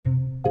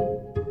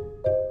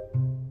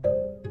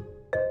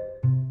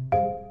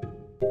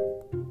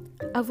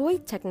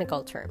Avoid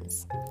technical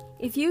terms.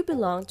 If you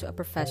belong to a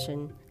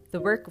profession,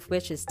 the work of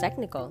which is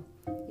technical,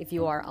 if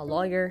you are a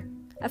lawyer,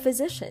 a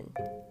physician,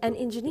 an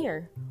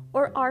engineer,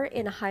 or are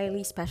in a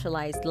highly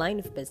specialized line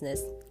of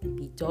business,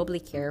 be doubly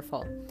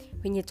careful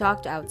when you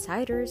talk to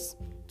outsiders,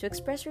 to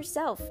express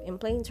yourself in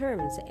plain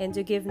terms, and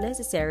to give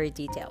necessary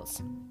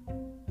details.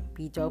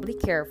 Be doubly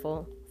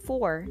careful,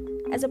 for,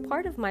 as a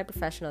part of my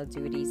professional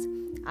duties,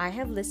 I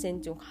have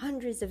listened to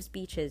hundreds of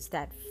speeches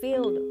that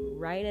failed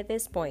right at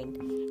this point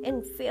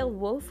and failed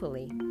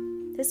woefully.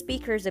 The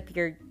speakers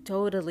appeared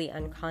totally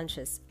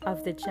unconscious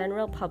of the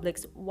general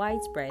public's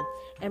widespread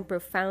and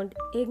profound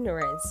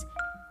ignorance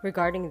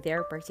regarding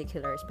their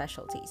particular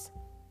specialties.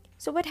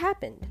 So what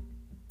happened?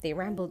 They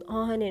rambled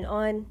on and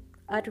on,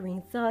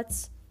 uttering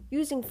thoughts,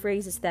 using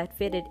phrases that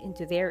fitted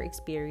into their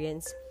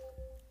experience,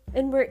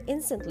 and were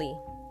instantly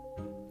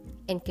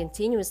and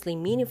continuously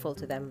meaningful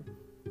to them.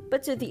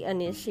 But to the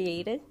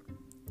uninitiated,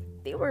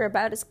 they were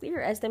about as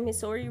clear as the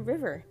Missouri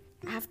River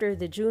after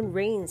the June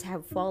rains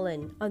have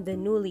fallen on the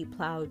newly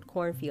plowed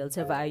cornfields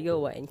of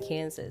Iowa and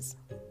Kansas.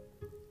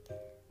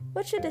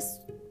 What should a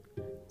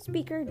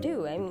speaker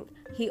do?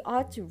 He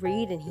ought to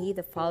read and heed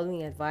the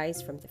following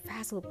advice from the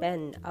facile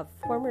pen of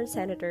former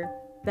Senator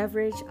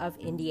Beveridge of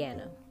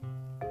Indiana.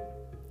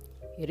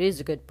 It is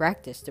a good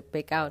practice to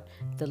pick out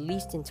the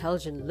least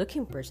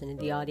intelligent-looking person in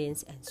the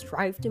audience and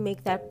strive to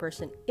make that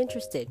person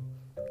interested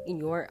in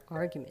your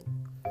argument.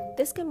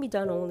 This can be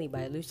done only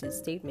by lucid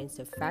statements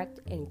of fact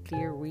and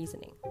clear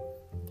reasoning.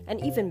 An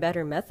even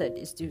better method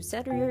is to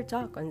center your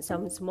talk on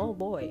some small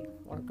boy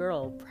or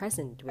girl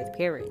present with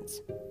parents.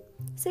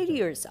 Say to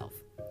yourself,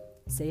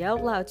 say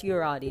out loud to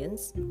your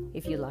audience,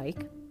 if you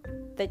like,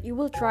 that you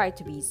will try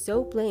to be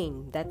so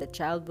plain that the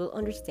child will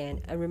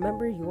understand and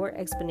remember your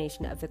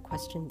explanation of the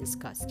question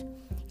discussed,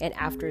 and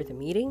after the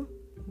meeting,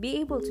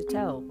 be able to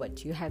tell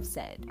what you have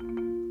said.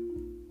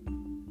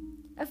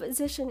 A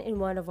physician in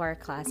one of our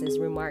classes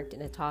remarked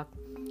in a talk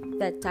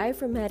that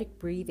diaphragmatic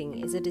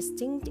breathing is a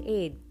distinct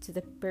aid to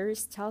the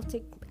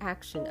peristaltic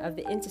action of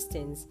the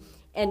intestines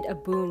and a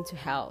boon to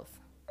health.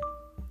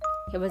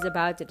 He was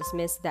about to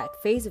dismiss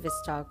that phase of his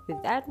talk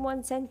with that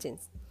one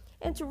sentence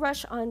and to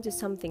rush on to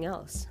something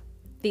else.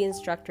 The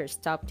instructor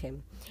stopped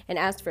him and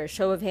asked for a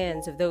show of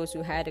hands of those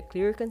who had a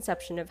clear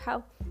conception of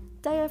how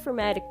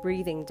diaphragmatic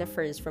breathing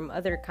differs from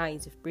other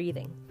kinds of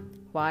breathing,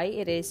 why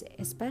it is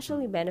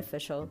especially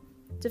beneficial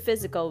to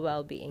physical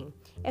well-being,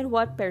 and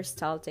what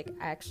peristaltic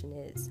action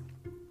is.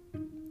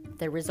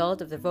 The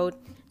result of the vote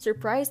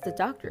surprised the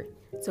doctor,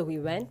 so he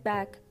went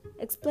back,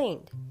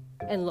 explained,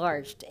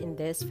 enlarged in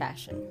this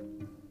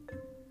fashion.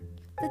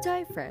 The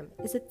diaphragm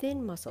is a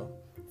thin muscle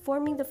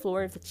forming the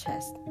floor of the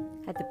chest,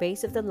 at the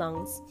base of the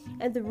lungs,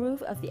 and the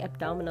roof of the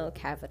abdominal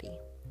cavity.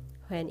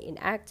 When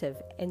inactive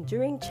and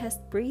during chest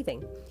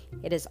breathing,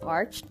 it is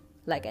arched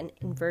like an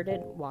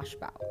inverted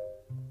washbowl.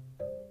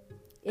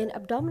 In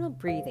abdominal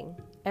breathing,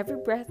 every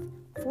breath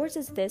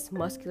forces this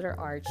muscular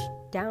arch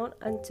down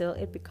until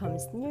it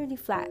becomes nearly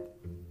flat,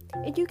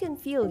 and you can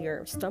feel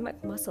your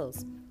stomach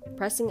muscles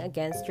pressing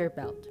against your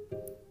belt.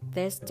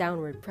 This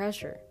downward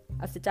pressure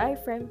of the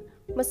diaphragm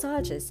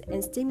massages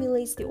and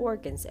stimulates the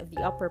organs of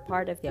the upper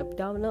part of the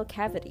abdominal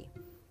cavity,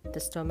 the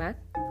stomach,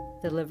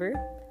 the liver,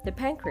 the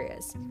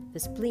pancreas, the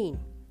spleen,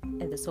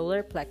 and the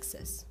solar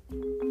plexus.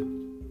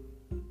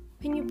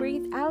 When you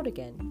breathe out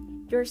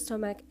again, your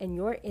stomach and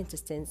your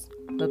intestines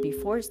will be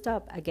forced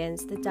up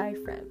against the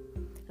diaphragm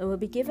and will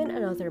be given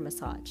another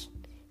massage.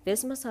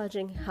 This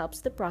massaging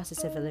helps the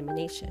process of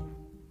elimination.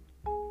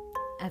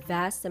 A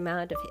vast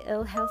amount of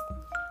ill health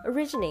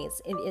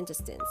originates in the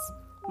intestines.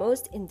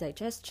 Most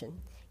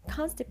indigestion,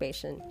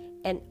 constipation,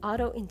 and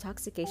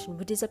auto-intoxication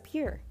would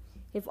disappear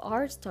if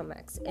our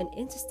stomachs and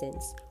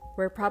intestines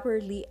were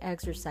properly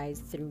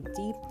exercised through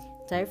deep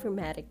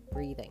diaphragmatic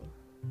breathing.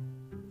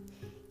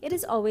 It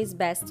is always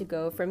best to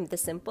go from the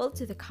simple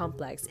to the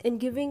complex in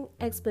giving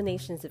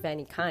explanations of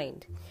any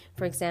kind.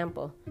 For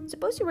example,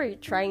 suppose you were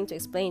trying to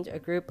explain to a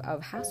group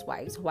of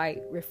housewives why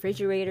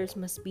refrigerators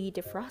must be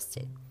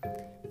defrosted.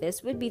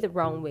 This would be the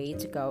wrong way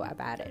to go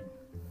about it.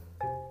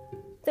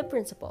 The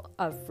principle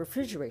of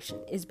refrigeration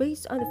is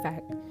based on the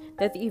fact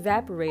that the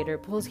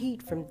evaporator pulls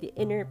heat from the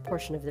inner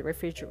portion of the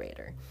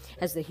refrigerator.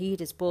 As the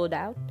heat is pulled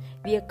out,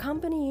 the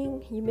accompanying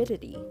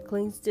humidity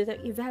clings to the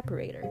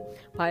evaporator,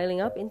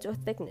 piling up into a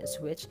thickness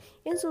which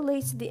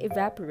insulates the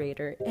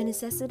evaporator and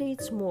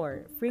necessitates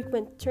more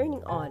frequent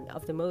turning on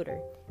of the motor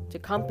to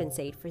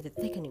compensate for the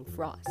thickening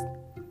frost.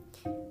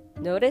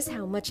 Notice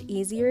how much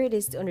easier it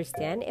is to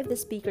understand if the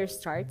speaker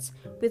starts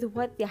with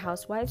what the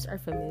housewives are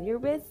familiar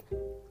with.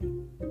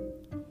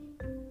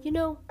 You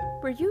know,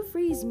 where you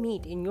freeze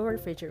meat in your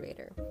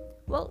refrigerator.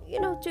 Well, you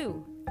know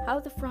too,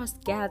 how the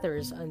frost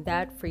gathers on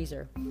that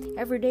freezer.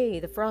 Every day,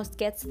 the frost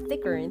gets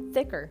thicker and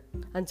thicker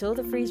until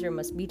the freezer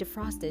must be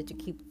defrosted to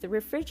keep the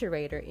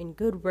refrigerator in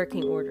good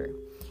working order.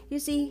 You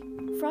see,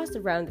 frost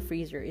around the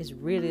freezer is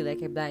really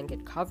like a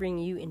blanket covering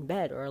you in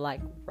bed, or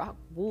like rock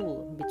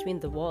wool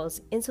between the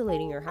walls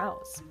insulating your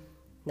house.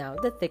 Now,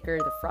 the thicker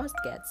the frost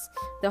gets,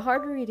 the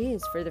harder it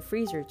is for the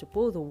freezer to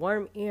pull the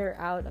warm air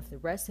out of the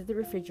rest of the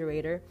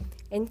refrigerator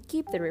and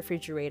keep the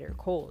refrigerator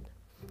cold.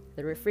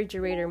 The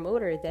refrigerator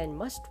motor then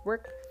must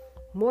work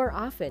more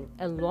often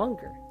and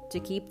longer to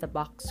keep the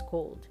box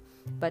cold.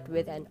 But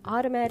with an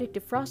automatic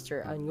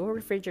defroster on your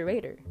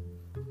refrigerator,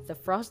 the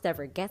frost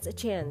never gets a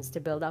chance to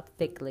build up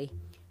thickly.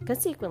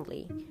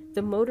 Consequently,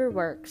 the motor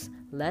works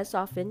less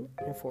often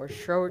and for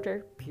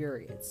shorter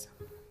periods.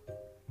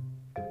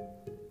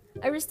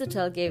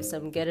 Aristotle gave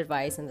some good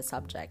advice on the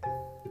subject.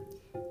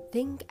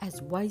 Think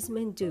as wise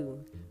men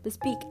do, but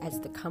speak as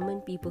the common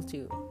people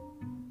do.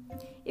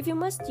 If you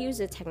must use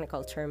a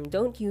technical term,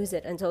 don't use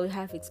it until you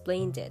have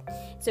explained it,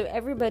 so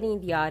everybody in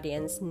the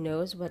audience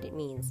knows what it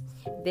means.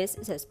 This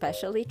is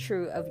especially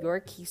true of your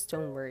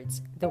keystone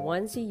words, the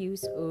ones you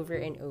use over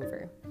and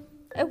over.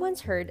 I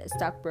once heard a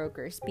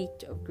stockbroker speak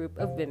to a group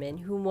of women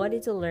who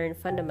wanted to learn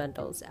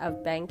fundamentals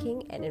of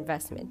banking and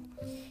investment.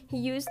 He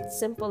used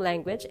simple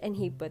language and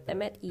he put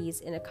them at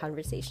ease in a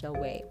conversational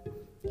way.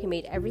 He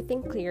made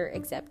everything clear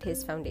except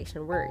his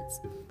foundation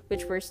words,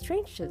 which were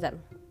strange to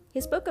them. He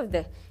spoke of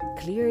the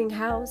clearing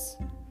house,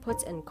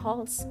 puts and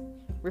calls,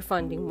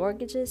 refunding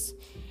mortgages,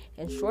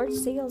 and short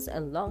sales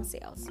and long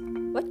sales.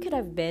 What could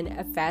have been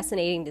a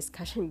fascinating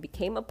discussion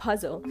became a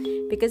puzzle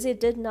because he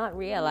did not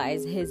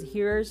realize his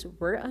hearers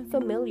were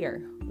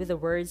unfamiliar with the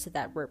words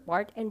that were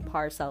part and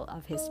parcel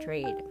of his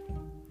trade.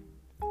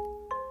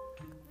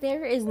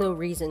 There is no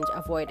reason to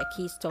avoid a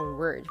keystone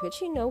word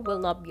which you know will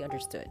not be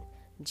understood.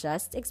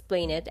 Just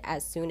explain it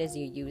as soon as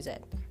you use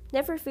it.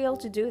 Never fail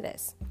to do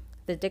this.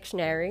 The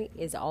dictionary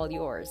is all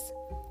yours.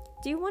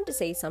 Do you want to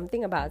say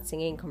something about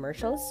singing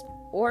commercials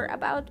or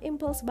about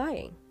impulse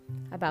buying?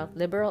 About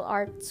liberal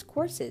arts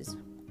courses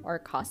or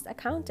cost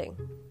accounting?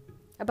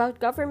 About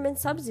government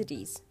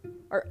subsidies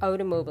or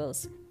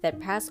automobiles that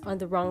pass on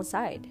the wrong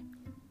side?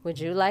 Would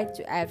you like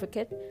to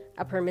advocate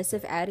a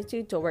permissive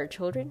attitude toward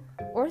children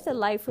or the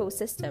LIFO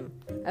system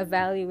of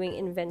valuing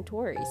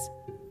inventories?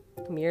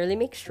 Merely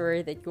make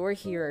sure that your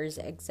hearers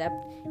accept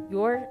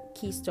your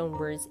keystone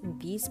words in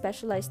these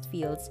specialized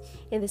fields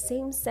in the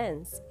same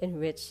sense in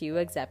which you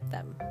accept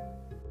them.